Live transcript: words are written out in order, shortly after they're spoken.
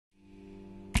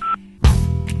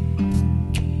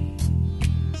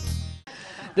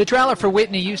The trailer for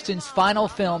Whitney Houston's final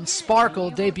film,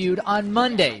 Sparkle, debuted on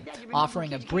Monday,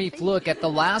 offering a brief look at the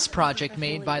last project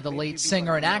made by the late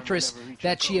singer and actress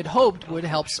that she had hoped would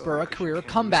help spur a career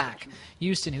comeback.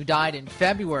 Houston, who died in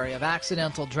February of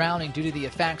accidental drowning due to the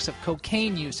effects of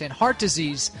cocaine use and heart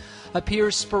disease,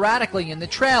 appears sporadically in the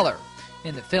trailer.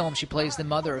 In the film, she plays the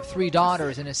mother of 3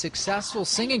 daughters in a successful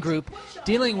singing group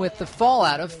dealing with the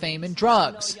fallout of fame and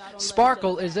drugs.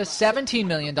 Sparkle is a $17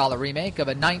 million remake of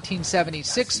a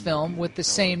 1976 film with the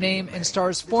same name and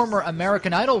stars former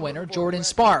American Idol winner Jordan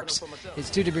Sparks.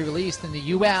 It's due to be released in the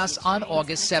U.S. on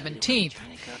August 17th.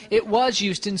 It was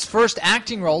Houston's first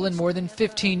acting role in more than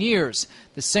 15 years.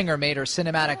 The singer made her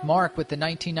cinematic mark with the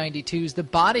 1992's The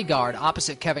Bodyguard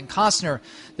opposite Kevin Costner.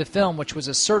 The film, which was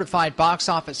a certified box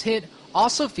office hit,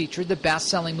 also featured the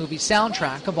best-selling movie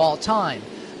soundtrack of all time.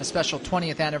 A special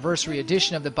 20th anniversary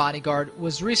edition of The Bodyguard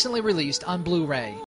was recently released on Blu-ray.